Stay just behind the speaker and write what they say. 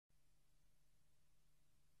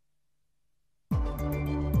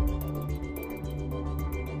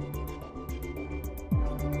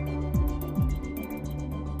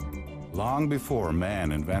Long before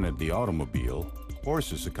man invented the automobile,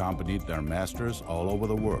 horses accompanied their masters all over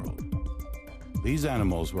the world. These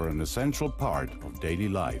animals were an essential part of daily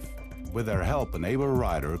life. With their help, an able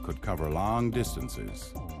rider could cover long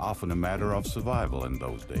distances, often a matter of survival in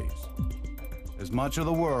those days. As much of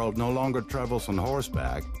the world no longer travels on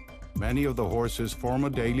horseback, many of the horse's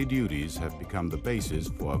former daily duties have become the basis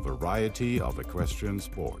for a variety of equestrian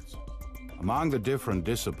sports. Among the different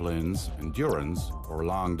disciplines, endurance, or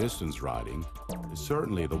long-distance riding, is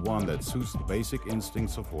certainly the one that suits the basic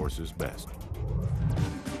instincts of horses best.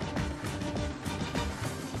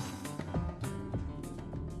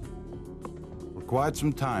 For quite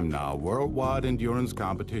some time now, worldwide endurance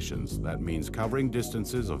competitions, that means covering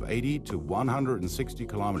distances of 80 to 160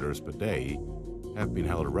 kilometers per day, have been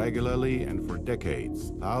held regularly, and for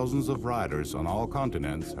decades, thousands of riders on all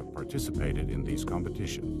continents have participated in these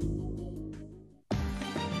competitions.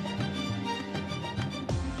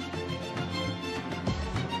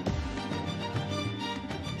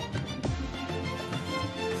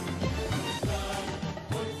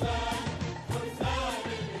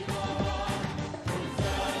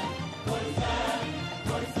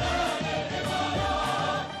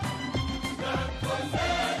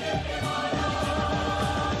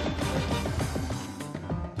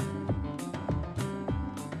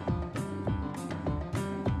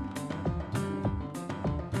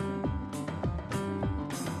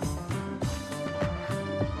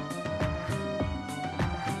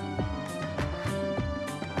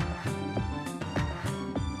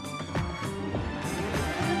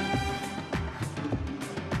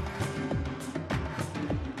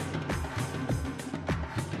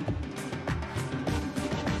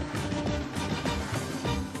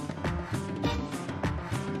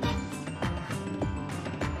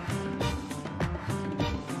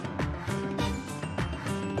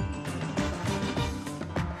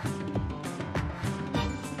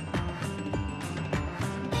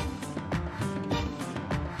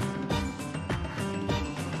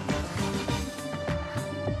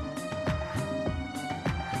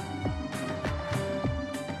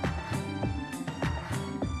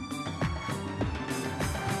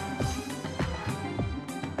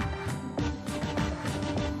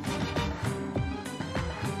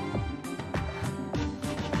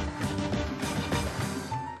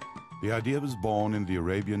 The idea was born in the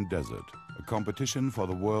Arabian Desert, a competition for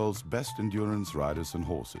the world's best endurance riders and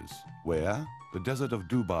horses, where the desert of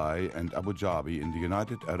Dubai and Abu Dhabi in the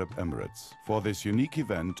United Arab Emirates. For this unique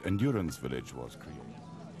event, Endurance Village was created.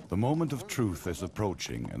 The moment of truth is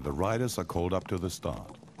approaching and the riders are called up to the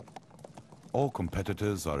start. All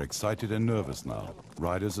competitors are excited and nervous now,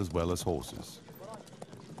 riders as well as horses.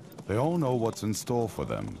 They all know what's in store for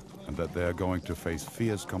them and that they are going to face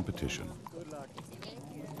fierce competition.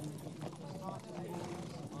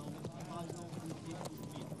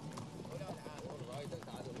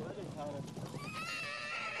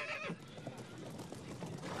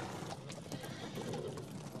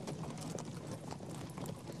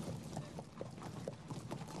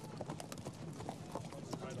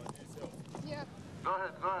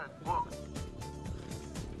 Go ahead, walk.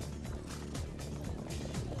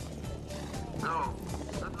 Go.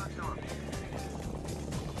 That's not short.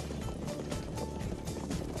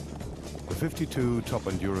 The 52 top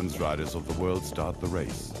endurance riders of the world start the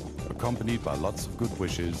race, accompanied by lots of good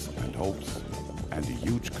wishes and hopes and a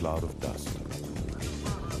huge cloud of dust.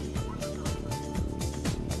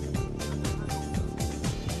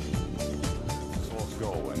 The horse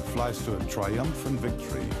goes and flies to a triumphant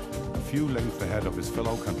victory, a few lengths ahead of his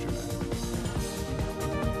fellow countrymen.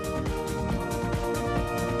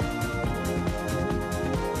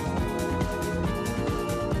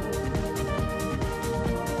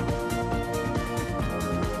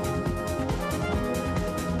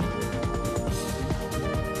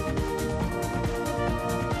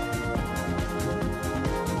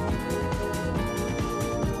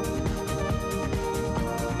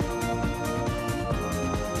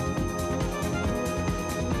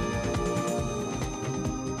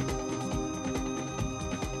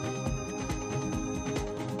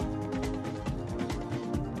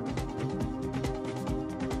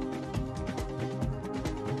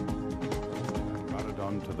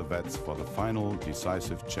 To the vets for the final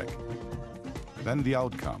decisive check. Then the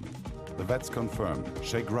outcome. The vets confirmed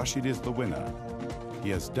Sheikh Rashid is the winner. He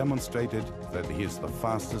has demonstrated that he is the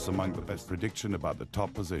fastest among the best. Prediction about the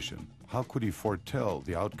top position. How could he foretell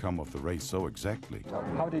the outcome of the race so exactly?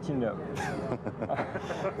 How did he know?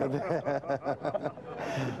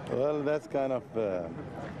 Well, that's kind of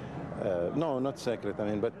no, not secret. I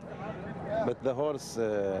mean, but the horse,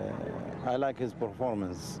 I like his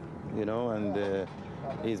performance, you know, and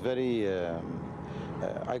He's very,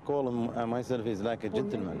 I call him myself, he's like a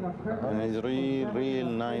gentleman. And he's a real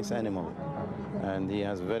nice animal. And he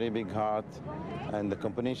has very big heart. And the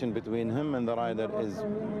combination between him and the rider is,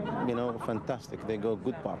 you know, fantastic. They go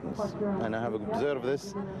good partners. And I have observed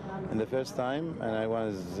this in the first time, and I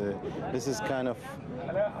was, this is kind of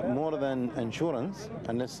more than insurance,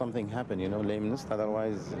 unless something happened, you know, lameness.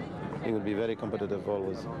 Otherwise, he will be very competitive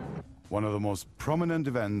always. One of the most prominent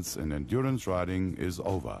events in endurance riding is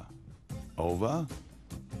over. Over?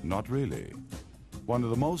 Not really. One of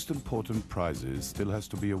the most important prizes still has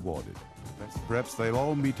to be awarded. Perhaps they'll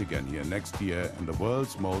all meet again here next year in the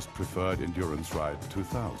world's most preferred endurance ride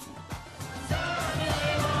 2000.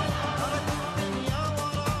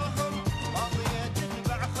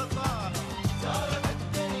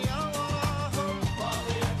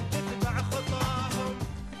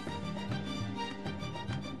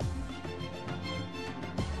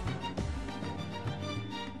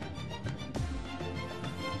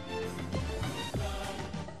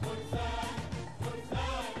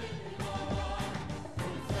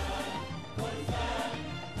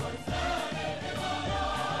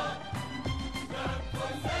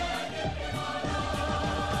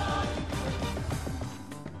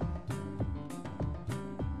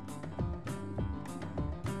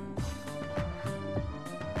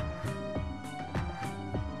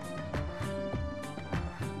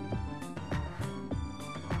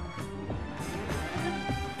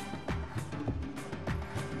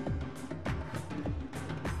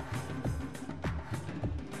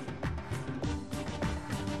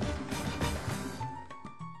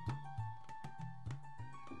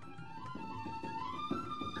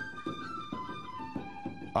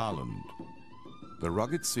 Ireland. The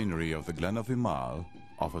rugged scenery of the Glen of Imal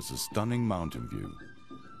offers a stunning mountain view.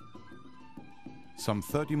 Some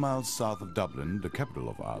 30 miles south of Dublin, the capital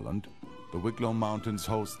of Ireland, the Wicklow Mountains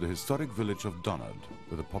host the historic village of Donard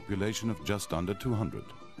with a population of just under 200.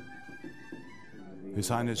 His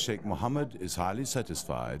Highness Sheikh Mohammed is highly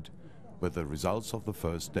satisfied with the results of the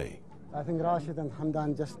first day. I think Rashid and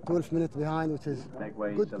Hamdan just 12 minutes behind, which is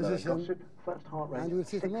good position. First heart rate, And we'll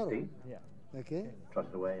see 60. tomorrow. Okay.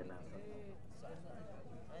 Trust away in that.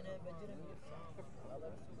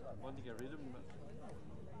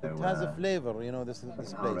 It has a flavor, you know, this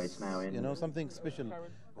place, you know, something special.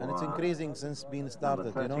 And it's increasing since being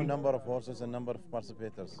started, you know, number of horses and number of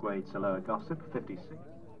participators. Way to lower gossip, 56.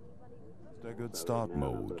 Staggered start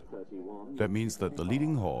mode. That means that the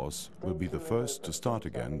leading horse will be the first to start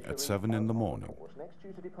again at 7 in the morning.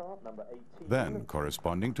 Then,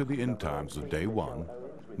 corresponding to the end times of day 1,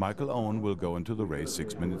 Michael Owen will go into the race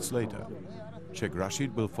 6 minutes later. Sheikh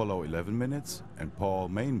Rashid will follow 11 minutes and Paul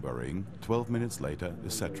Mainburying 12 minutes later,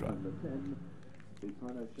 etc.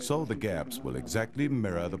 So the gaps will exactly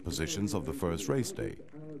mirror the positions of the first race day.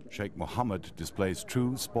 Sheikh Mohammed displays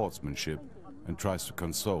true sportsmanship and tries to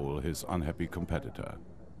console his unhappy competitor.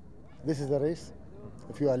 This is the race.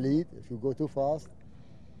 If you are lead, if you go too fast,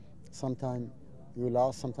 sometimes you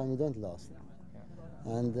last, sometimes you don't last.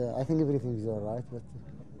 And I think everything is all right, but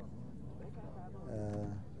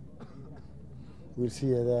we'll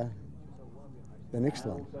see the next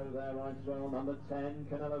one. So there rides well, number 10,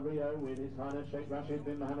 Canelo Rio with His Highness Sheikh Rashid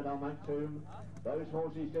bin Mohammed Al Maktoum. Those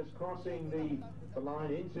horses just crossing the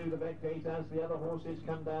line into the back gate as the other horses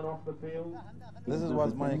come down off the field. This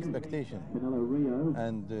was my expectation.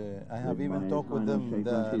 And I have even talked with them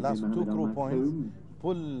the last 2 crew points.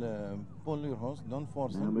 Pull your horse, don't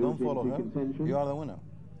force him, don't follow him, you are the winner.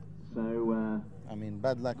 So I mean,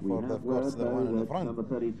 bad luck for, of course, the one in the front. But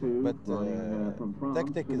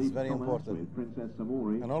tactic is very important.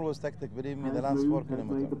 And always tactic, believe me, the last 4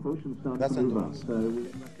 kilometers. That's endurance.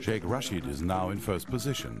 Sheikh Rashid is now in first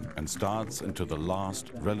position and starts into the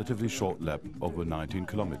last relatively short lap over 19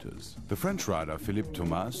 kilometers. The French rider Philippe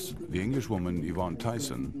Thomas, the Englishwoman Yvonne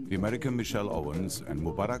Tyson, the American Michelle Owens and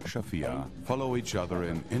Mubarak Shafia follow each other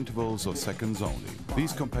in intervals of seconds only.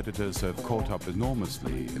 These competitors have caught up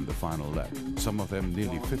enormously in the final lap, some of them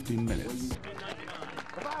nearly 15 minutes.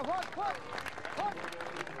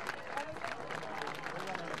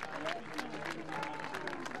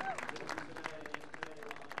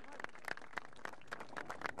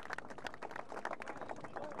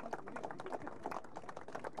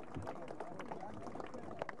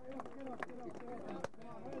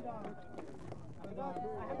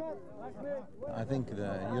 I think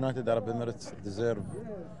the United Arab Emirates deserve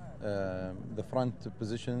the front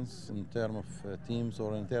positions in terms of teams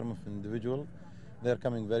or in terms of individual. They're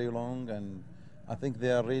coming very long, and I think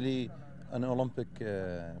they are really an Olympic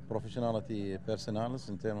professionality personnel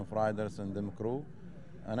in terms of riders and them crew.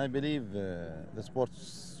 And I believe the sport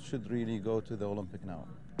should really go to the Olympic now.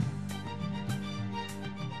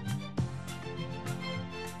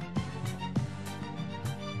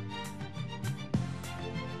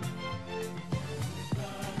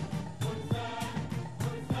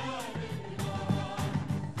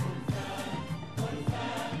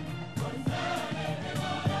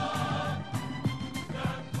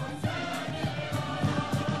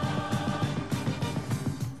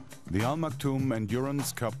 The Al Maktoum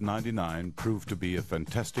Endurance Cup 99 proved to be a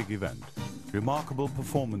fantastic event. Remarkable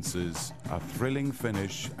performances, a thrilling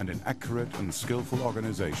finish, and an accurate and skillful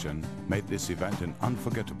organization made this event an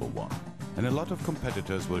unforgettable one. And a lot of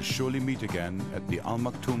competitors will surely meet again at the Al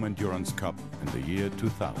Maktoum Endurance Cup in the year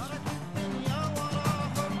 2000.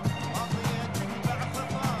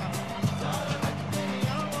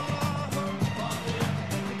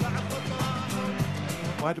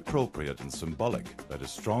 Quite appropriate and symbolic that a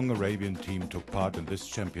strong Arabian team took part in this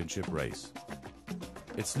championship race.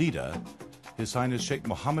 Its leader, His Highness Sheikh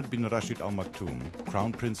Mohammed bin Rashid Al Maktoum,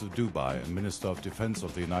 Crown Prince of Dubai and Minister of Defense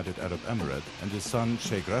of the United Arab Emirates, and his son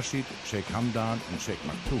Sheikh Rashid, Sheikh Hamdan and Sheikh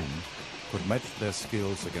Maktoum could match their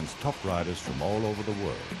skills against top riders from all over the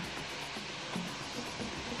world.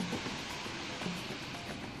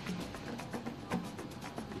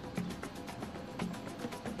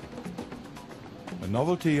 The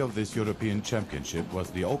novelty of this European Championship was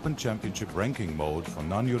the Open Championship ranking mode for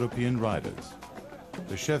non-European riders.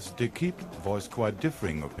 The chefs d'équipe voiced quite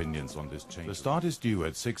differing opinions on this change. The start is due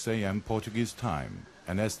at 6 a.m. Portuguese time,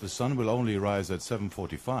 and as the sun will only rise at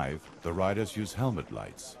 7:45, the riders use helmet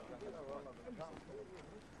lights.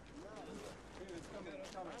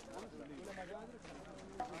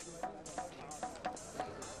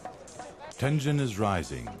 Tension is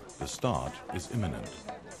rising. The start is imminent.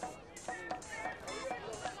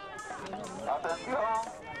 Attention,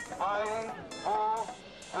 5, 4,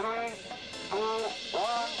 3, 2,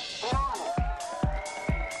 1, go!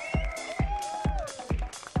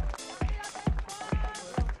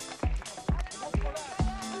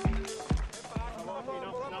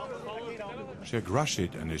 Sheikh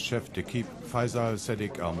Rashid and his chef d'équipe Faisal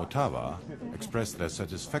Seddiq Almutawa expressed their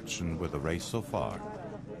satisfaction with the race so far.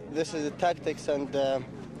 This is the tactics, and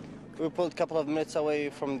we pulled a couple of minutes away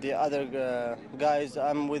from the other guys.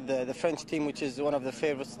 I'm with the French team, which is one of the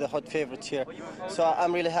favorites, the hot favorites here. So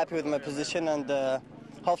I'm really happy with my position, and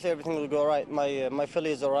hopefully everything will go right. My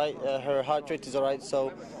filly is all right, her heart rate is all right,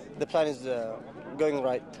 so the plan is going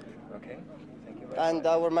right. Okay, thank you. And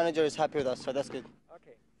our manager is happy with us, so that's good.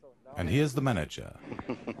 And here's the manager.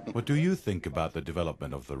 What do you think about the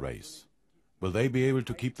development of the race? Will they be able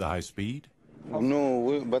to keep the high speed?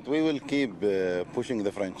 No, but we will keep pushing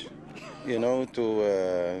the French, you know,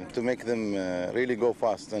 to make them really go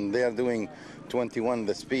fast. And they are doing 21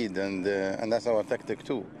 the speed, and that's our tactic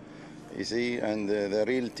too, you see. And the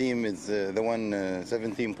real team is the one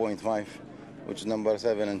 17.5, which is number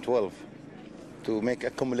 7 and 12, to make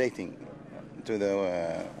accumulating to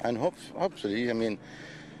the and hopefully, I mean,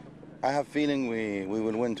 I have feeling we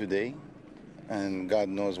will win today, and God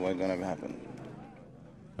knows what's going to happen.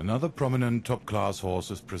 Another prominent top-class horse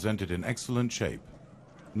is presented in excellent shape.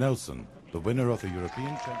 Nelson, the winner of the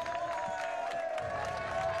European Championship.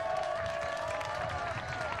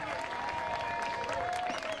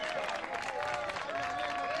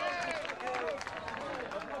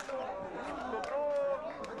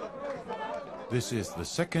 This is the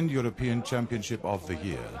second European Championship of the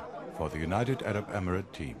year for the United Arab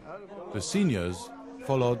Emirates team. The seniors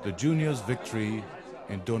followed the juniors' victory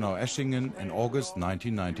in Donaueschingen in August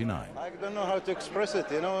 1999. I don't know how to express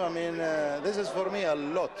it, you know. I mean, this is for me a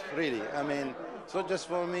lot, really. I mean, it's not just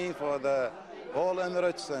for me, for the whole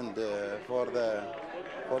Emirates and for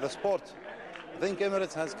the sport. I think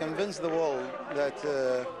Emirates has convinced the world that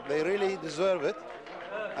they really deserve it.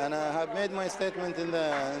 And I have made my statement in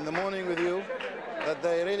the morning with you that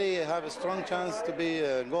they really have a strong chance to be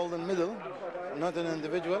a golden medal, not an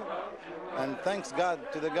individual. And thanks God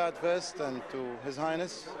to the God first and to His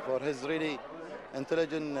Highness for his really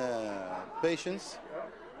intelligent patience,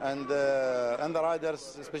 and the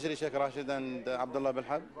riders, especially Sheikh Rashid and Abdullah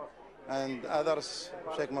Bilhab, and others,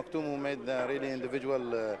 Sheikh Maktoum, who made the really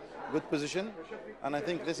individual good position. And I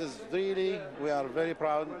think this is really, we are very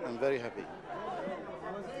proud and very happy.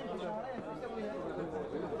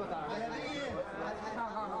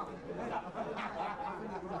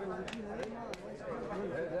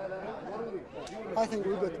 I think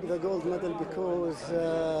we got the gold medal because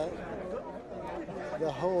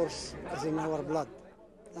the horse is in our blood.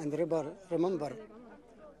 And remember,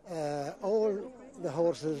 all the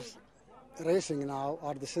horses racing now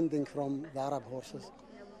are descending from the Arab horses.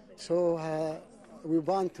 So we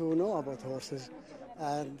want to know about horses,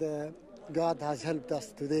 And God has helped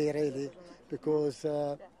us today, really, because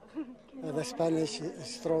the Spanish is a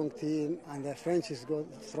strong team and the French is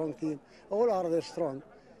a strong team. All are very strong.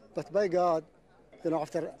 But by God,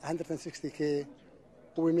 after 160K,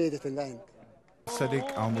 we made it in the end.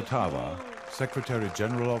 Seddiq Almutawa, Secretary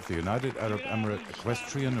General of the United Arab Emirates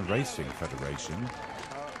Equestrian Racing Federation,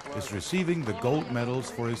 is receiving the gold medals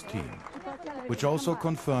for his team, which also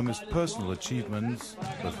confirm his personal achievements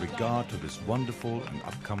with regard to this wonderful and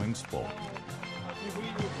upcoming sport.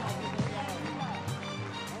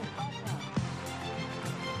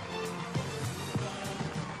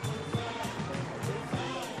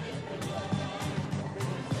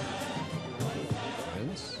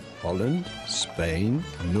 Holland, Spain,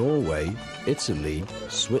 Norway, Italy,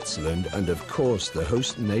 Switzerland, and of course the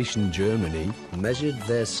host nation Germany measured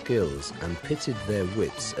their skills and pitted their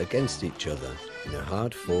wits against each other in a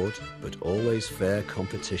hard-fought but always fair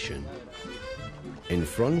competition. In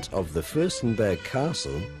front of the Fürstenberg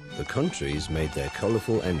Castle, the countries made their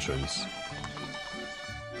colourful entrance.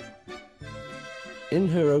 In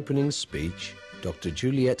her opening speech, Dr.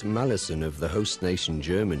 Juliette Mallison of the host nation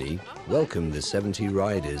Germany welcomed the 70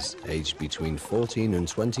 riders aged between 14 and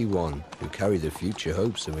 21 who carry the future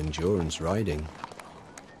hopes of endurance riding.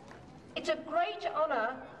 It's a great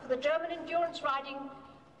honour for the German Endurance Riding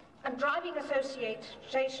and Driving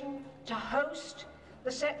Association to host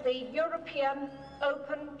the European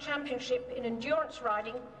Open Championship in Endurance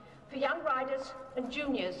Riding for young riders and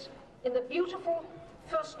juniors in the beautiful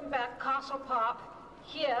Fürstenberg Castle Park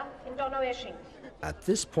here in Donaueschingen. At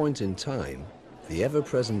this point in time, the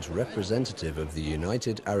ever-present representative of the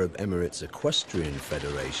United Arab Emirates Equestrian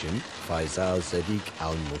Federation, Faisal Seddiq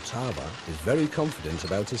Almutawa, is very confident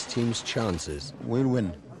about his team's chances. We'll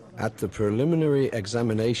win. At the preliminary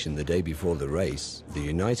examination the day before the race, the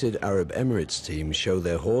United Arab Emirates team show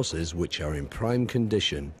their horses which are in prime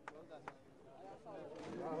condition.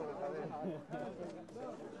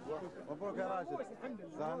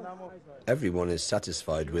 Everyone is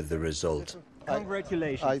satisfied with the result.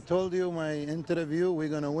 Congratulations. I told you my interview, we're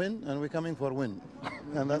going to win, and we're coming for win.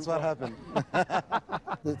 And that's what happened.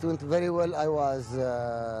 It went very well. I was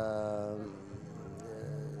a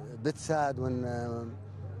bit sad when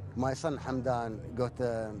my son Hamdan got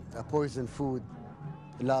a poison food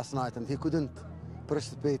last night, and he couldn't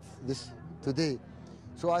participate this today.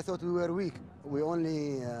 So I thought we were weak. We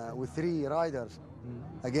only with 3 riders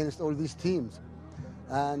against all these teams.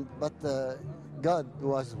 But God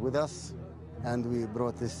was with us, and we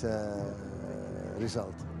brought this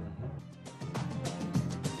result.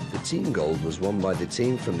 The team gold was won by the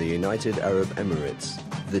team from the United Arab Emirates.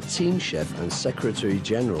 The team chef and Secretary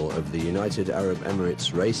General of the United Arab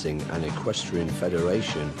Emirates Racing and Equestrian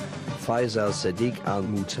Federation, Faisal Seddiq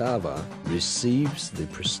Almutawa, receives the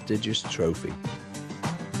prestigious trophy.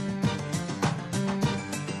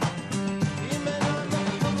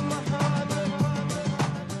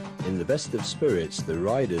 In the best of spirits, the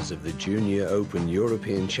riders of the Junior Open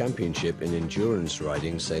European Championship in endurance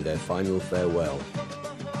riding say their final farewell.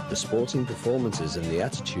 The sporting performances and the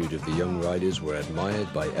attitude of the young riders were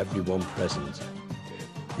admired by everyone present.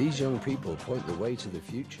 These young people point the way to the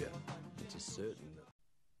future. It is certain that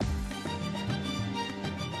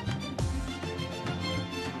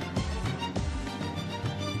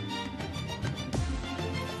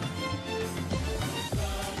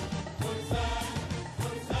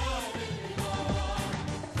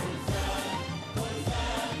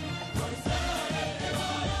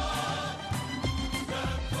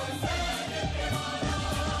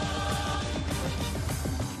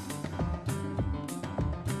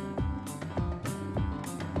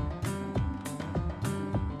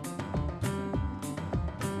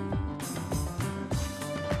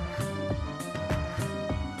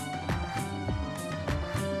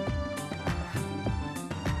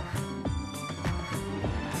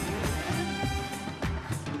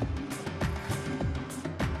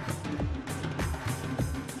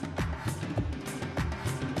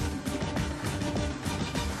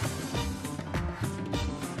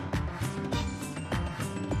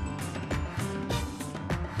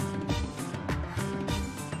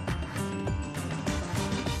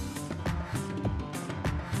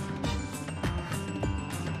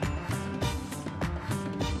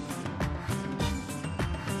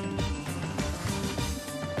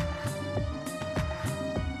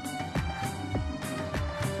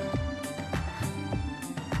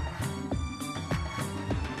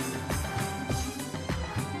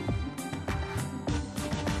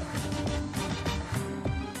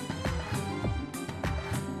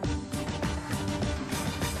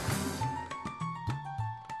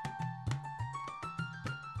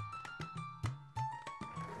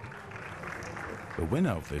The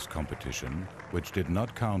winner of this competition, which did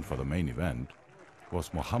not count for the main event,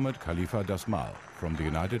 was Mohammed Khalifa Dasmal from the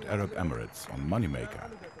United Arab Emirates on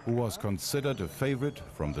Moneymaker, who was considered a favorite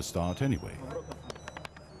from the start anyway.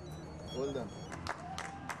 Well done.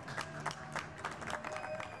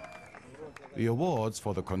 The awards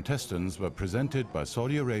for the contestants were presented by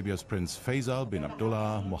Saudi Arabia's Prince Faisal bin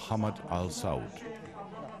Abdullah Mohammed Al Saud.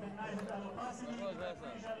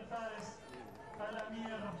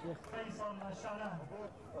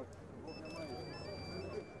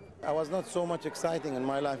 I was not so much exciting in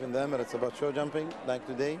my life in the Emirates about show jumping like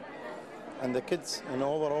today. And the kids, in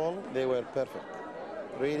overall, they were perfect,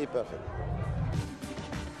 really perfect.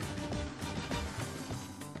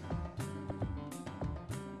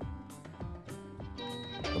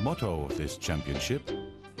 The motto of this championship,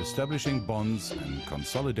 establishing bonds and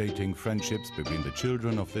consolidating friendships between the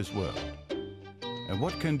children of this world. And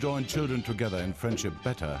what can join children together in friendship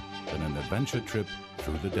better than an adventure trip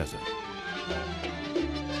through the desert?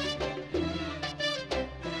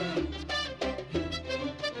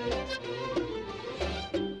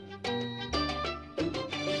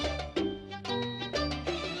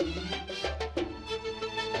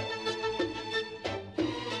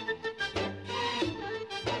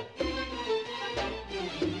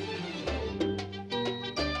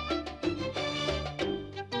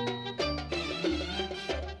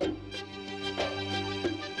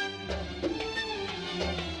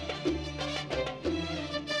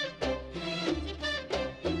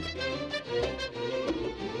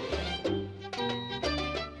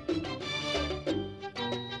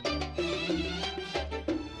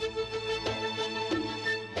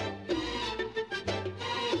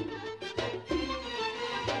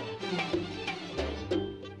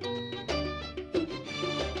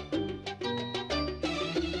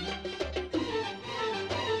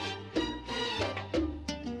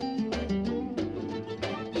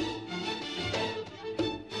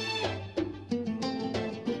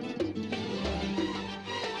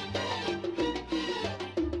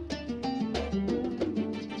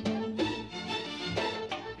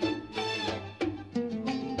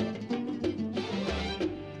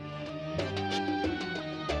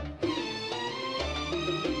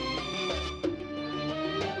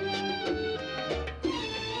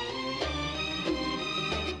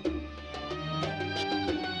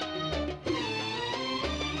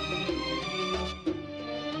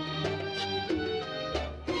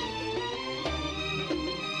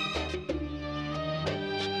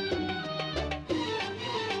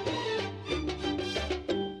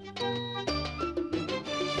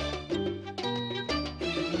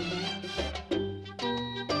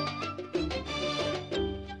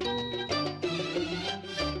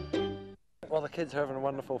 Well, the kids are having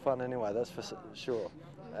wonderful fun anyway, that's for sure.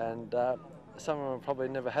 And some of them probably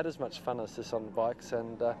never had as much fun as this on the bikes,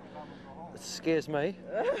 and it scares me.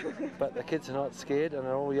 But the kids are not scared, and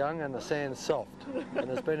they're all young, and the sand's soft. And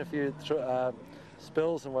there's been a few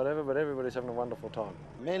spills and whatever, but everybody's having a wonderful time.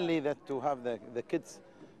 Mainly that to have the kids,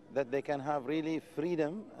 that they can have really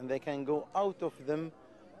freedom, and they can go out of them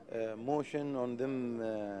motion, on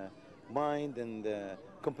them mind and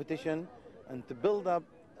competition, and to build up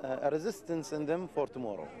a resistance in them for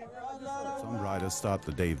tomorrow. Some riders start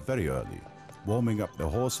the day very early, warming up their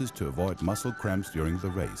horses to avoid muscle cramps during the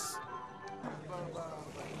race.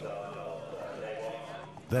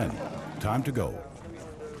 Then, time to go.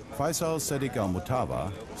 Faisal Seddiq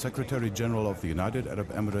Almutawa, Secretary General of the United Arab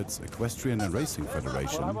Emirates Equestrian and Racing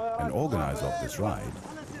Federation and organizer of this ride,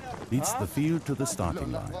 leads the field to the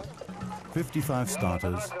starting line. 55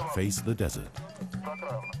 starters face the desert.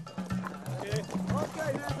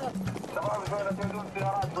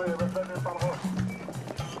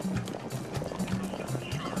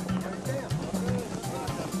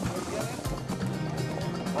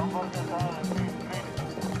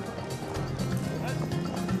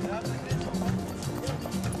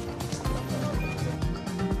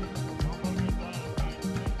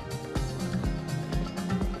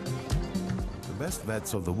 The best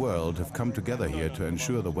vets of the world have come together here to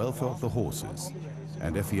ensure the welfare of the horses.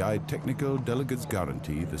 And FEI technical delegates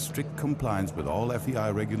guarantee the strict compliance with all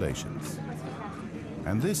FEI regulations.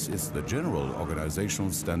 And this is the general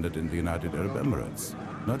organizational standard in the United Arab Emirates,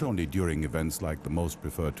 not only during events like the Most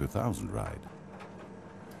Preferred 2000 ride.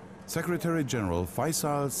 Secretary General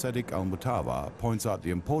Faisal Seddiq Almutawa points out the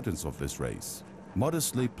importance of this race,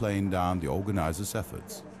 modestly playing down the organizers'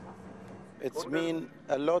 efforts. It's mean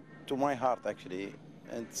a lot to my heart, actually.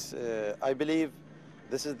 It's, I believe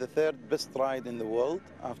this is the third best ride in the world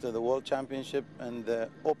after the World Championship and the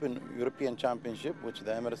Open European Championship, which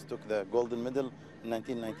the Emirates took the golden medal in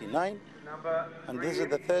 1999. And this is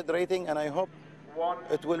the third rating, and I hope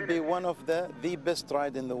It will be one of the best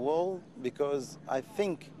ride in the world, because I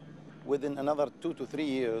think within another 2 to 3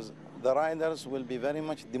 years, the riders will be very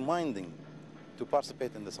much demanding to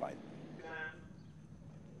participate in this ride.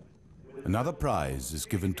 Another prize is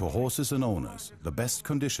given to horses and owners, the Best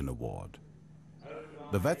Condition Award.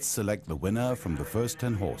 The vets select the winner from the first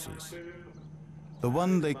 10 horses. The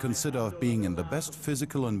one they consider being in the best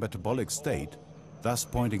physical and metabolic state, thus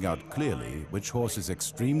pointing out clearly which horse is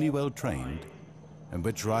extremely well trained and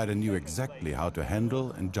which rider knew exactly how to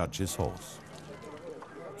handle and judge his horse.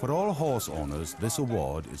 For all horse owners, this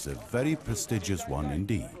award is a very prestigious one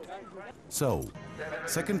indeed. So,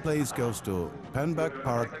 second place goes to Penbak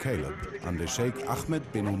Park Caleb under Sheikh Ahmed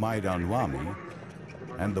bin Umayyad Al Nwami,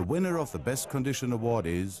 and the winner of the Best Condition Award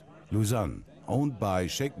is Luzan, owned by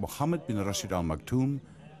Sheikh Mohammed bin Rashid Al Maktoum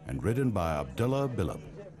and ridden by Abdullah Bilab.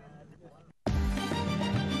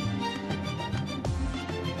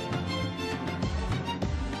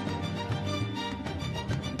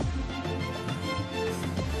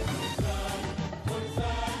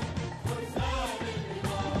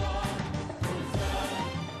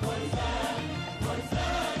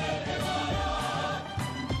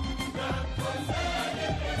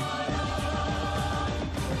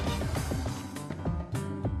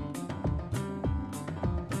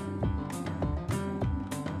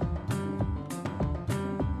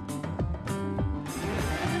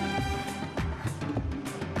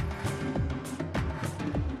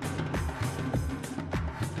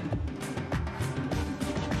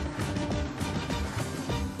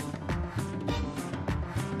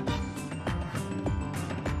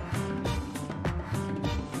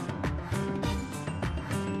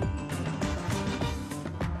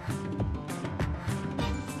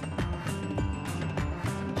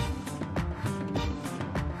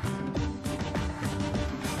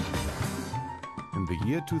 In the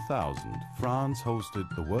year 2000, France hosted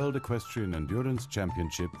the World Equestrian Endurance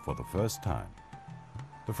Championship for the first time.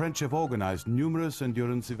 The French have organized numerous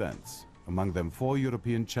endurance events, among them 4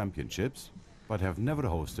 European championships, but have never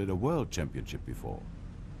hosted a world championship before.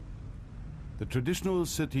 The traditional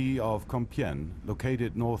city of Compiègne,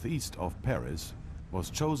 located northeast of Paris, was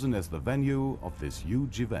chosen as the venue of this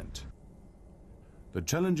huge event. The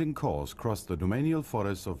challenging course crossed the domanial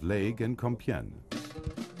forests of Laigue and Compiègne.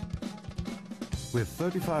 With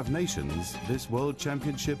 35 nations, this World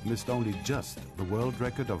Championship missed only just the world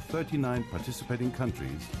record of 39 participating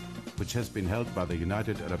countries, which has been held by the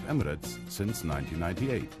United Arab Emirates since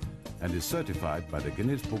 1998 and is certified by the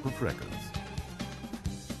Guinness Book of Records.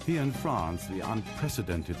 Here in France, the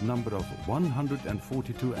unprecedented number of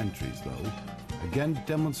 142 entries, though, again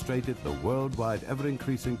demonstrated the worldwide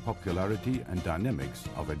ever-increasing popularity and dynamics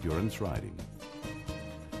of endurance riding.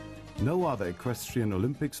 No other equestrian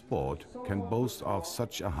Olympic sport can boast of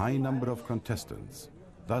such a high number of contestants,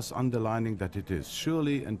 thus underlining that it is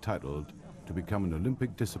surely entitled to become an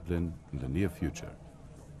Olympic discipline in the near future.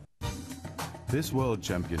 This World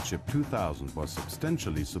Championship 2000 was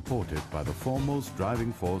substantially supported by the foremost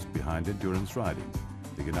driving force behind endurance riding,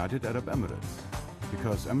 the United Arab Emirates,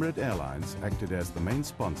 because Emirates Airlines acted as the main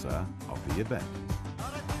sponsor of the event.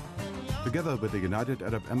 Together with the United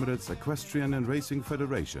Arab Emirates Equestrian and Racing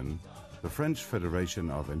Federation, the French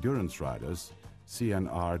Federation of Endurance Riders,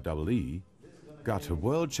 CNREE, got a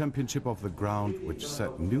World Championship of the ground which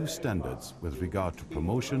set new standards with regard to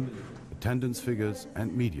promotion, attendance figures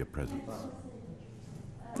and media presence.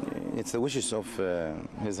 It's the wishes of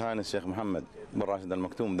His Highness Sheikh Mohammed bin Rashid Al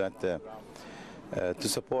Maktoum that to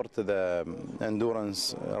support the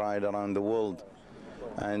endurance ride around the world.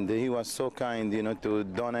 And he was so kind, to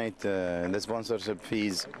donate the sponsorship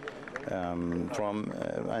fees in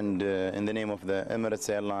the name of the Emirates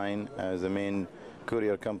Airline as the main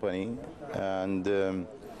courier company. And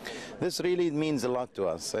this really means a lot to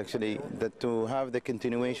us, actually, that to have the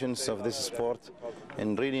continuations of this sport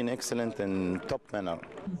in really an excellent and top manner.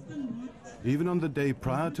 Even on the day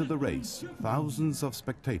prior to the race, thousands of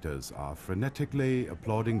spectators are frenetically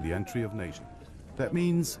applauding the entry of nations. That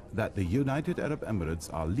means that the United Arab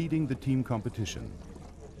Emirates are leading the team competition.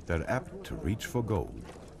 They're apt to reach for gold.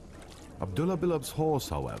 Abdullah Bilab's horse,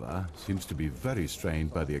 however, seems to be very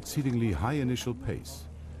strained by the exceedingly high initial pace.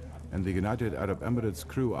 And the United Arab Emirates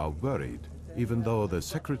crew are worried, even though the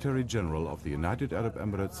Secretary General of the United Arab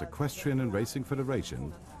Emirates Equestrian and Racing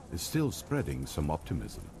Federation is still spreading some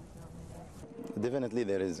optimism. Definitely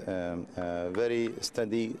there is a very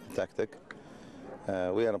steady tactic.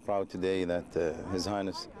 We are proud today that His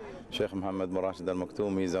Highness Sheikh Mohammed bin Rashid Al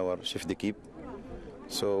Maktoum is our chef d'équipe.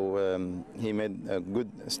 So he made good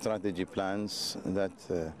strategy plans that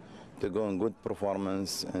to go on good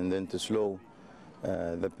performance and then to slow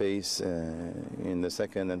the pace in the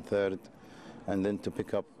second and third, and then to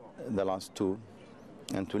pick up the last two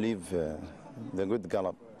and to leave the good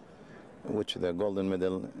gallop, which the golden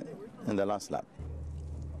medal in the last lap.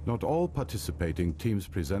 Not all participating teams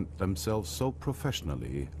present themselves so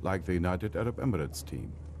professionally like the United Arab Emirates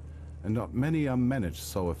team, and not many are managed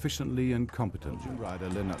so efficiently and competently. Rider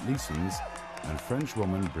Lennart Liessens and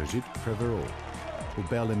Frenchwoman Brigitte Prévost, who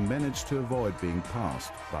barely managed to avoid being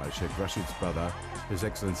passed by Sheikh Rashid's brother, His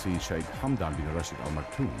Excellency Sheikh Hamdan bin Rashid Al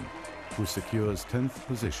Maktoum, who secures 10th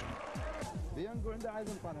position.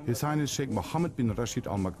 His Highness Sheikh Mohammed bin Rashid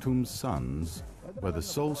Al Maktoum's sons were the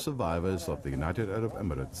sole survivors of the United Arab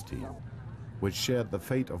Emirates team, which shared the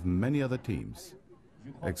fate of many other teams.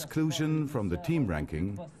 Exclusion from the team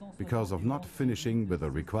ranking because of not finishing with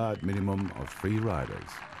a required minimum of 3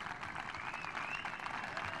 riders.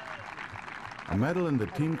 A medal in the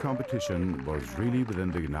team competition was really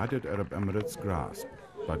within the United Arab Emirates' grasp,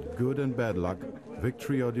 but good and bad luck,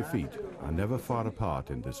 victory or defeat, are never far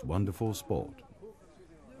apart in this wonderful sport.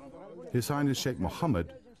 His Highness Sheikh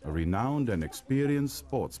Mohammed, a renowned and experienced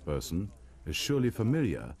sportsperson, is surely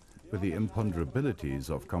familiar with the imponderabilities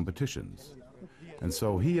of competitions, and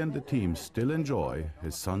so he and the team still enjoy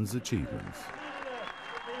his son's achievements.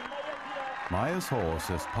 Meyer's horse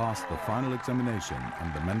has passed the final examination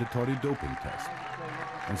and the mandatory doping test,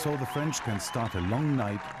 and so the French can start a long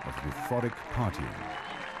night of euphoric partying.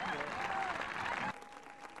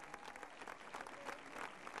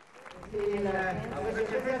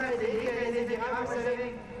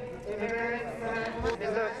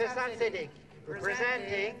 Mr. Faisal Seddiq,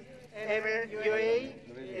 representing UAE,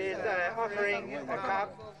 is offering a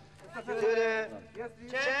cup to the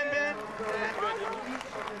champion.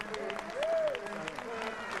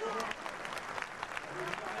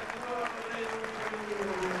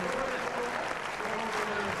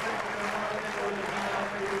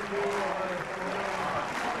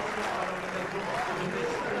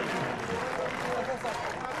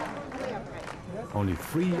 Only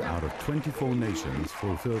 3 out of 24 nations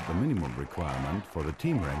fulfilled the minimum requirement for the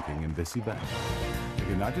team ranking in this event. The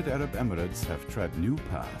United Arab Emirates have tread new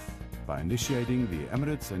path by initiating the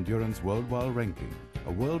Emirates Endurance Worldwide Ranking,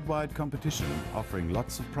 a worldwide competition offering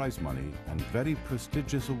lots of prize money and very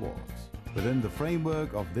prestigious awards. Within the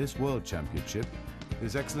framework of this World Championship,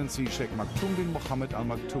 His Excellency Sheikh Maktoum bin Mohammed Al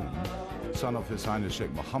Maktoum, son of His Highness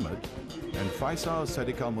Sheikh Mohammed, and Faisal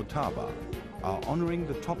Seddiq Almutawa are honoring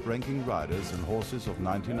the top-ranking riders and horses of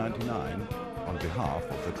 1999 on behalf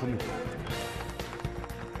of the committee.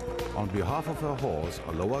 On behalf of her horse,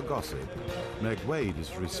 Aloha Gossip, Meg Wade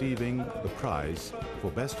is receiving the prize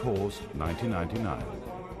for Best Horse 1999.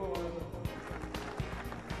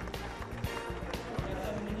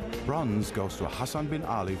 Bronze goes to Hassan bin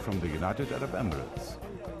Ali from the United Arab Emirates.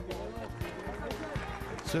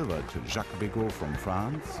 Silver to Jacques Bigot from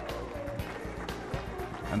France.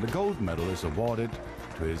 And the gold medal is awarded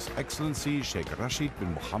to His Excellency Sheikh Rashid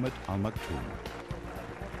bin Mohammed Al Maktoum.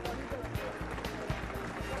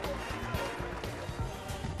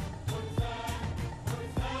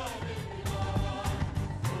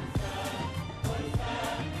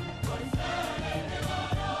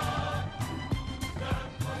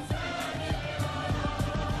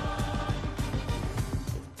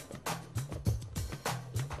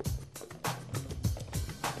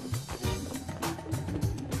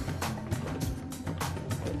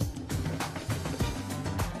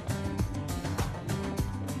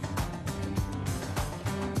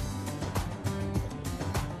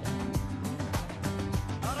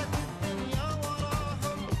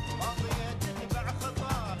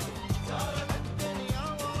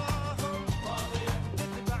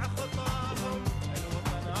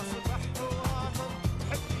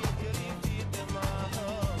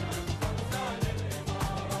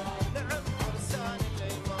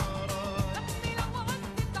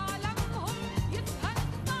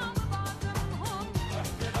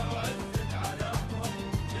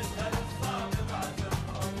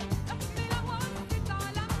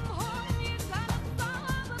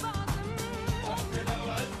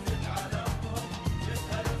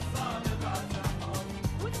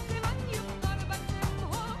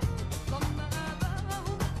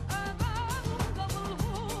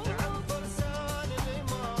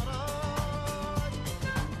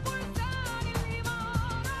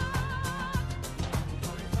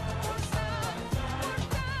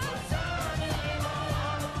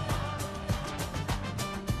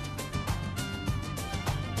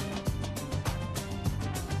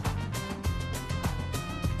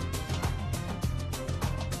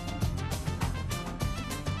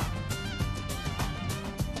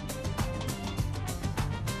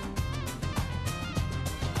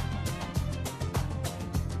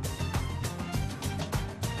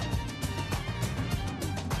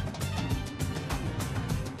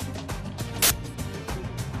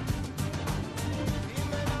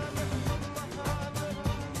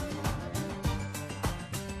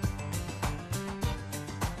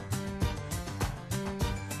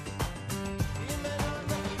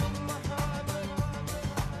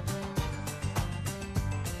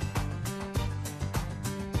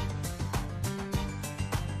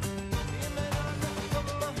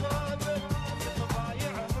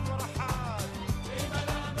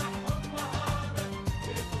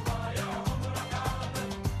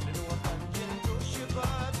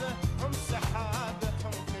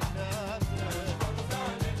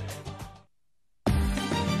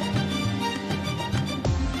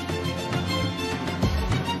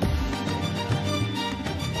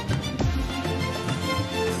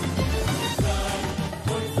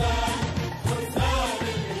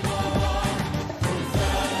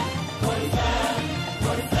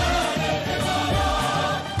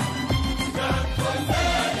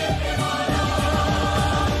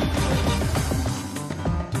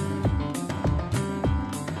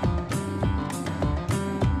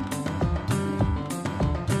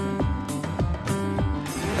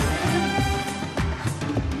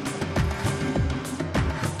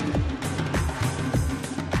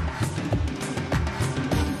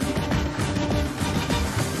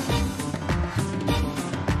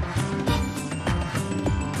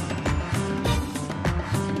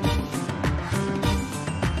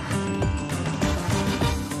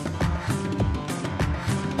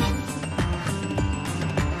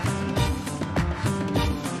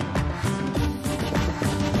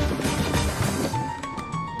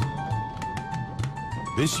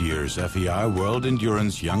 This year's FEI World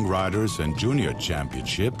Endurance Young Riders and Junior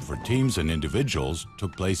Championship for teams and individuals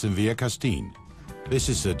took place in Via Castin. This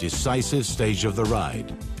is a decisive stage of the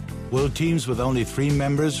ride. Will teams with only 3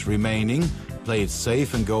 members remaining play it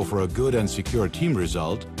safe and go for a good and secure team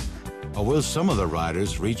result? Or will some of the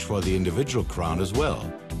riders reach for the individual crown as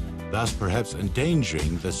well, thus perhaps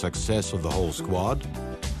endangering the success of the whole squad?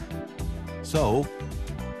 So,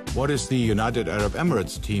 what is the United Arab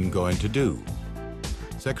Emirates team going to do?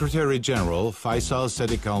 Secretary General Faisal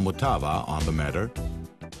Seddiq Almutawa on the matter.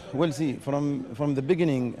 Well, see, from the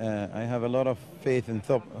beginning, I have a lot of faith and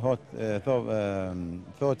thought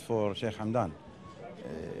for Sheikh Hamdan,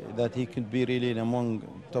 that he could be really among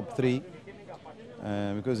top 3,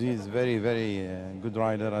 because he's very, very good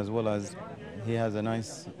rider, as well as he has a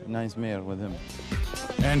nice mare with him.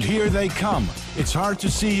 And here they come. It's hard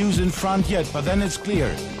to see who's in front yet, but then it's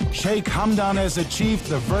clear. Sheikh Hamdan has achieved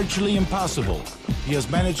the virtually impossible. He has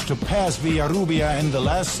managed to pass Villarrubia in the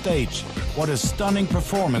last stage. What a stunning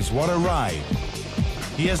performance, what a ride.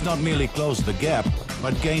 He has not merely closed the gap,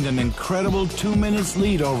 but gained an incredible 2 minutes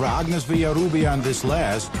lead over Agnes Villarrubia in this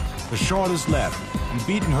last, the shortest lap, and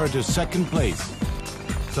beaten her to 2nd place.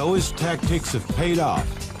 So his tactics have paid off.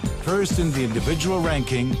 First in the individual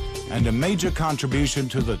ranking, and a major contribution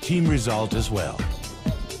to the team result as well.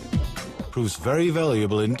 Proves very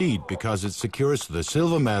valuable indeed, because it secures the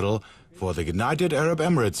silver medal for the United Arab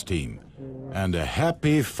Emirates team. And a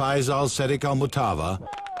happy Faisal Seddiq Almutawa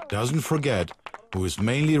doesn't forget who is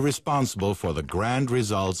mainly responsible for the grand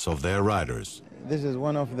results of their riders. This is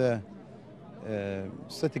one of the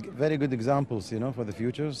very good examples, you know, for the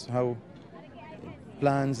futures, how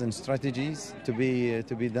plans and strategies to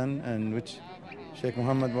be done, and which Sheikh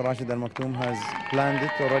Mohammed bin Rashid Al Maktoum has planned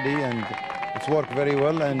it already, and it's worked very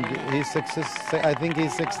well, and I think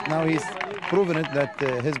now he's proven it that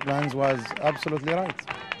his plans was absolutely right.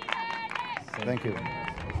 Thank you.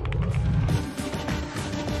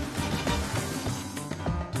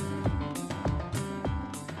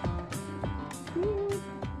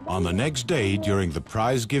 On the next day, during the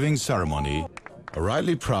prize-giving ceremony, a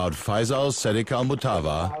rightly proud Faisal Seddiq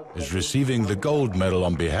Almutawa is receiving the gold medal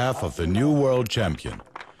on behalf of the new world champion,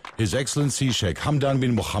 His Excellency Sheikh Hamdan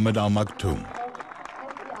bin Mohammed Al Maktoum.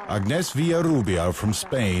 Agnes Villarrubia from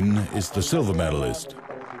Spain is the silver medalist,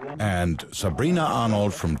 and Sabrina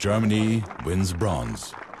Arnold from Germany wins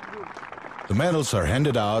bronze. The medals are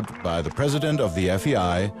handed out by the President of the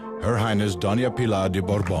FEI, Her Highness Doña Pilar de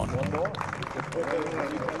Borbón.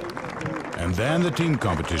 And then the team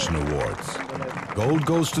competition awards. Gold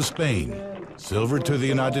goes to Spain, silver to the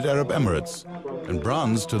United Arab Emirates, and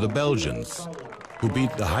bronze to the Belgians, who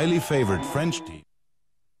beat the highly favored French team.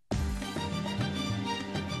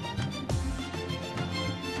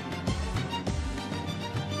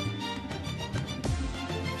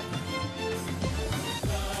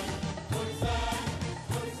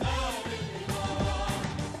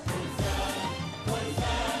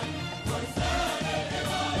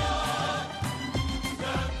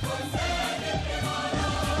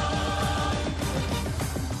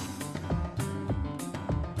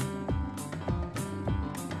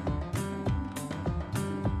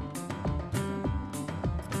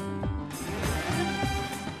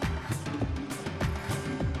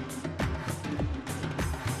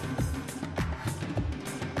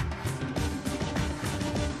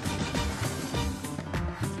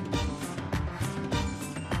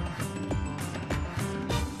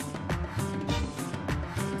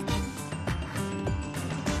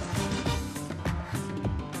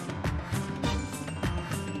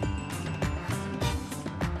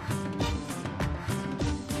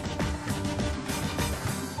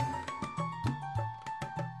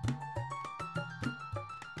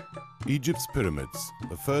 Egypt's pyramids,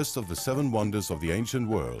 the first of the 7 wonders of the ancient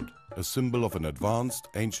world, a symbol of an advanced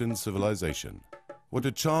ancient civilization. What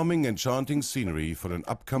a charming, enchanting scenery for an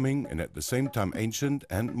upcoming and at the same time ancient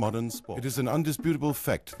and modern sport. It is an undisputable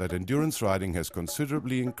fact that endurance riding has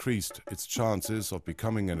considerably increased its chances of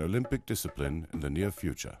becoming an Olympic discipline in the near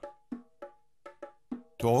future.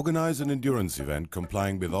 To organize an endurance event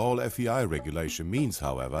complying with all FEI regulation means,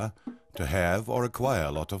 however, to have or acquire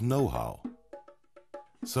a lot of know-how.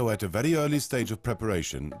 So at a very early stage of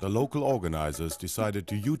preparation, the local organizers decided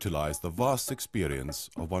to utilize the vast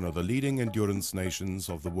experience of one of the leading endurance nations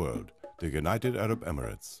of the world, the United Arab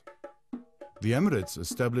Emirates. The Emirates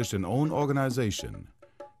established an own organization,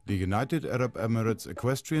 the United Arab Emirates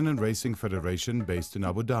Equestrian and Racing Federation, based in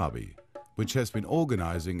Abu Dhabi, which has been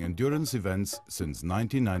organizing endurance events since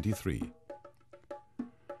 1993.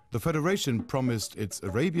 The Federation promised its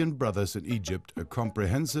Arabian brothers in Egypt a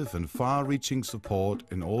comprehensive and far-reaching support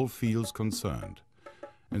in all fields concerned,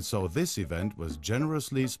 And so this event was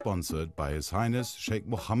generously sponsored by His Highness Sheikh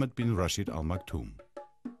Mohammed bin Rashid Al Maktoum.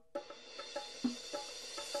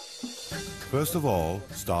 First of all,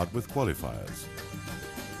 start with qualifiers.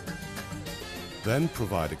 Then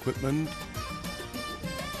provide equipment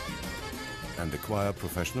and acquire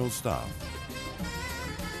professional staff.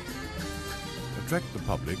 Attract the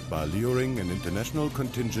public by luring an international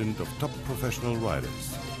contingent of top professional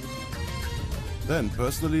riders. Then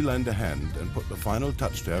personally lend a hand and put the final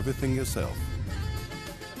touch to everything yourself.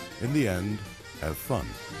 In the end, have fun.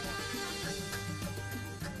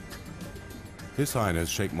 His Highness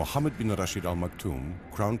Sheikh Mohammed bin Rashid Al Maktoum,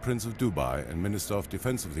 Crown Prince of Dubai and Minister of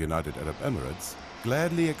Defense of the United Arab Emirates,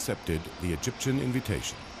 gladly accepted the Egyptian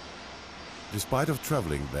invitation. Despite of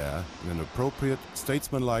traveling there in an appropriate,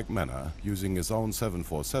 statesmanlike manner using his own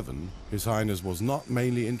 747, His Highness was not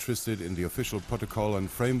mainly interested in the official protocol and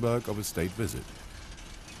framework of a state visit.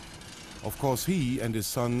 Of course, he and his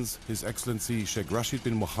sons, His Excellency Sheikh Rashid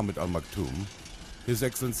bin Mohammed Al Maktoum, His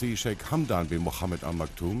Excellency Sheikh Hamdan bin Mohammed Al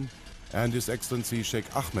Maktoum, and His Excellency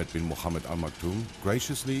Sheikh Ahmed bin Mohammed Al Maktoum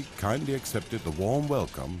graciously, kindly accepted the warm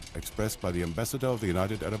welcome expressed by the Ambassador of the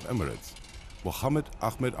United Arab Emirates, Mohammed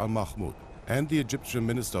Ahmed Al Mahmoud, and the Egyptian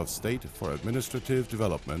Minister of State for Administrative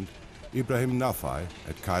Development, Ibrahim Nafai,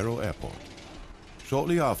 at Cairo Airport.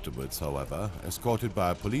 Shortly afterwards, however, escorted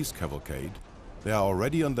by a police cavalcade, they are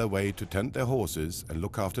already on their way to tend their horses and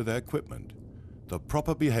look after their equipment, the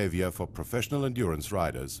proper behavior for professional endurance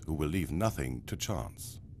riders who will leave nothing to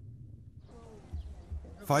chance.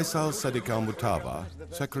 Faisal Seddiq Almutawa,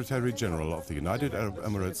 Secretary General of the United Arab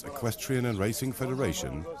Emirates Equestrian and Racing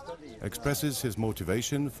Federation, expresses his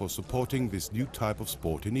motivation for supporting this new type of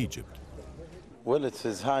sport in Egypt. Well, it's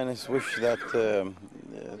His Highness' wish that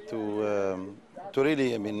to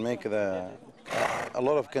really, make a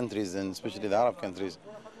lot of countries, and especially the Arab countries,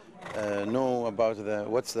 know about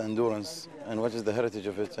what's the endurance and what is the heritage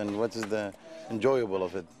of it and what is the enjoyable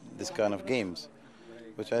of it, this kind of games,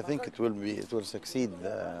 which I think it will succeed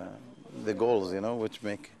the goals, which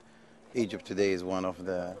make Egypt today is one of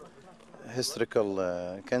the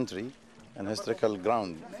historical country and historical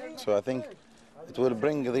ground. So I think it will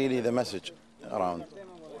bring really the message around.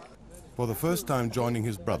 For the first time joining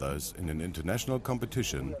his brothers in an international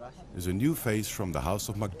competition is a new face from the House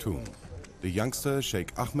of Maktoum, the youngster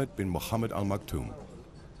Sheikh Ahmed bin Mohammed Al Maktoum.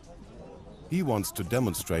 He wants to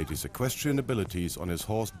demonstrate his equestrian abilities on his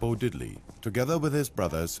horse Bo Diddley, together with his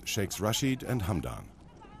brothers Sheikhs Rashid and Hamdan.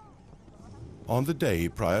 On the day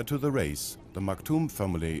prior to the race, the Maktoum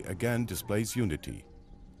family again displays unity.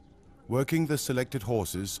 Working the selected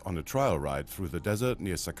horses on a trial ride through the desert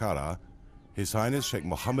near Saqqara, His Highness Sheikh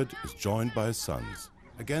Mohammed is joined by his sons.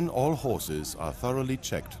 Again, all horses are thoroughly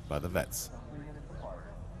checked by the vets.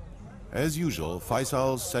 As usual,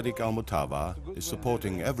 Faisal Seddiq Almutawa is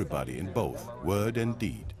supporting everybody in both word and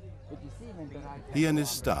deed. He and his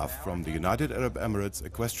staff from the United Arab Emirates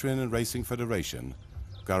Equestrian and Racing Federation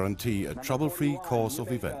guarantee a trouble-free course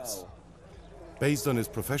of events. Based on his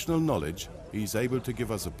professional knowledge, he is able to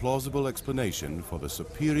give us a plausible explanation for the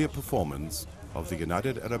superior performance of the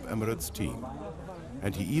United Arab Emirates team.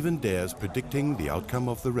 And he even dares predicting the outcome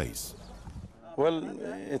of the race. Well,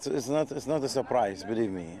 it's not a surprise, believe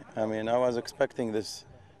me. I was expecting this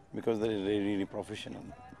because they're really professional.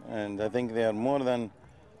 And I think they are more than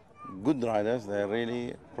good riders, they're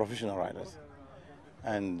really professional riders.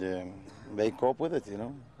 And they cope with it,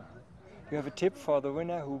 You have a tip for the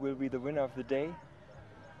winner? Who will be the winner of the day?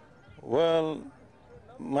 Well,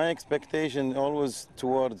 my expectation always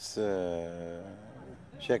towards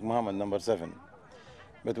Sheikh Mohammed, number 7.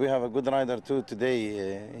 But we have a good rider too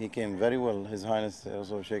today. He came very well. His Highness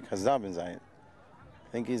also Sheikh Hazzab bin Zayed.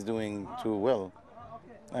 I think he's doing too well.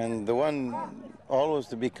 And the one always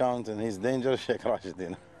to be counted, he's dangerous, Sheikh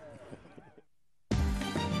Rashid.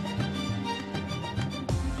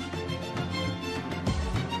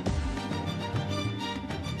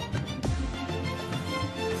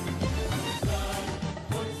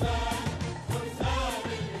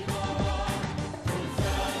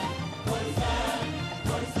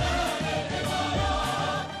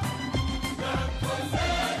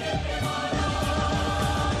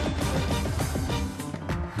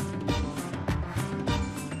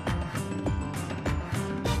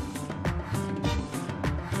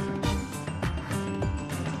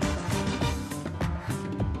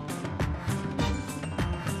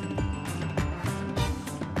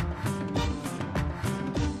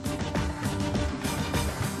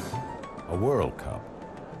 World Cup.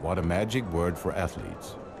 What a magic word for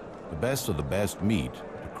athletes. The best of the best meet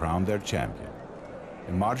to crown their champion.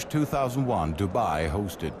 In March 2001, Dubai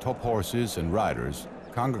hosted top horses and riders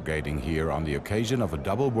congregating here on the occasion of a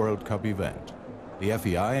double World Cup event, the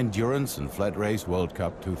FEI Endurance and Flat Race World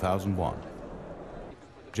Cup 2001.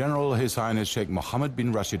 General His Highness Sheikh Mohammed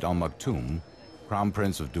bin Rashid Al Maktoum, Crown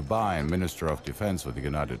Prince of Dubai and Minister of Defense of the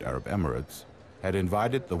United Arab Emirates, had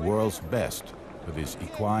invited the world's best to this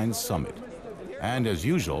equine summit, and as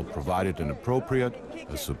usual provided an appropriate,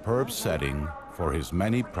 a superb setting for his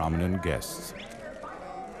many prominent guests.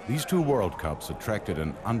 These two World Cups attracted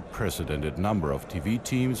an unprecedented number of TV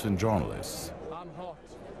teams and journalists,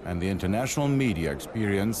 and the international media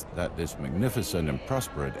experienced that this magnificent and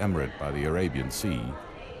prosperous emirate by the Arabian Sea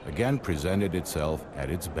again presented itself at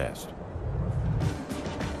its best.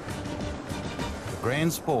 The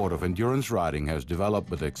grand sport of endurance riding has developed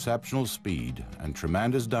with exceptional speed and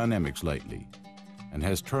tremendous dynamics lately, and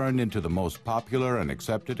has turned into the most popular and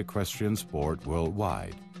accepted equestrian sport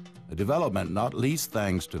worldwide. A development not least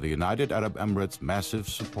thanks to the United Arab Emirates' massive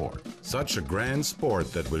support. Such a grand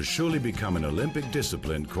sport that will surely become an Olympic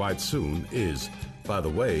discipline quite soon is, by the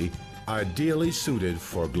way, ideally suited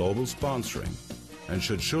for global sponsoring, and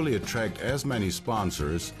should surely attract as many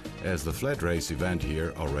sponsors as the flat race event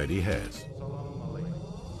here already has.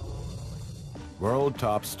 World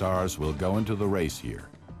top stars will go into the race here.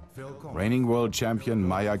 Reigning world champion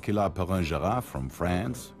Maya Kila-Perrin-Gerard from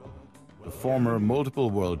France, the former multiple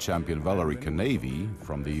world champion Valerie Canavy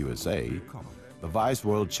from the USA, the vice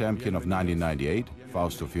world champion of 1998,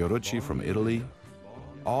 Fausto Fiorucci from Italy.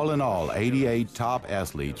 All in all, 88 top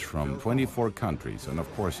athletes from 24 countries, and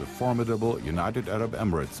of course a formidable United Arab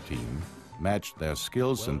Emirates team, matched their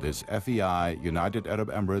skills in this FEI United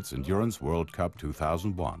Arab Emirates Endurance World Cup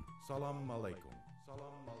 2001.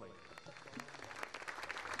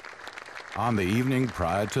 On the evening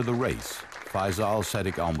prior to the race, Faisal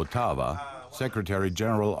Seddiq Almutawa, Secretary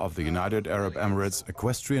General of the United Arab Emirates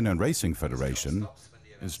Equestrian and Racing Federation,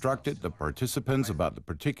 instructed the participants about the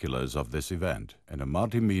particulars of this event in a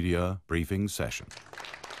multimedia briefing session.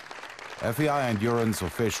 FEI Endurance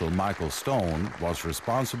official Michael Stone was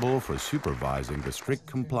responsible for supervising the strict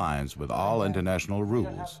compliance with all international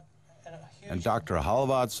rules, and Dr.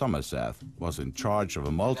 Halvad Somerseth was in charge of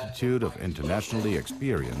a multitude of internationally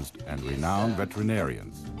experienced and renowned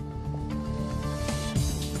veterinarians.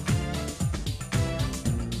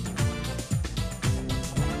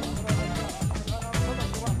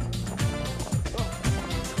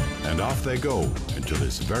 And off they go into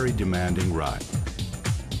this very demanding ride.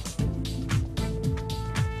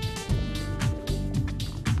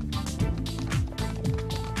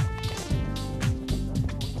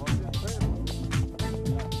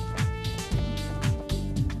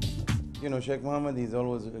 You know, Sheikh Mohammed is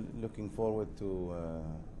always looking forward to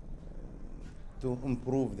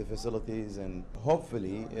improve the facilities, and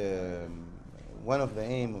hopefully one of the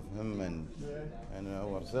aim of him and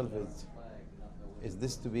ourselves is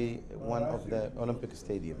this to be one of the Olympic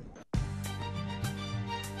stadium.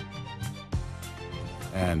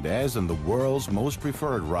 And as in the world's most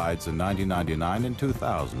preferred rides in 1999 and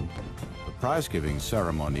 2000, the prize-giving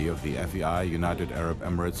ceremony of the FEI United Arab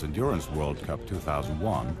Emirates Endurance World Cup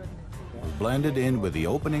 2001 was blended in with the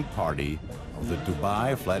opening party of the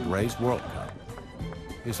Dubai Flat Race World Cup.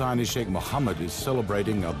 His Highness Sheikh Mohammed is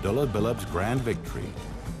celebrating Abdullah Bilab's grand victory.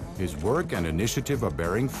 His work and initiative are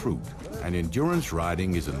bearing fruit, and endurance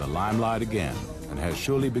riding is in the limelight again and has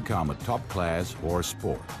surely become a top-class horse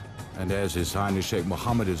sport. And as His Highness Sheikh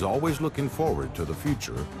Mohammed is always looking forward to the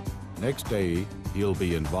future, next day he'll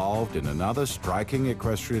be involved in another striking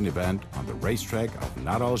equestrian event on the racetrack of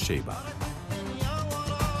Nad Al Sheba.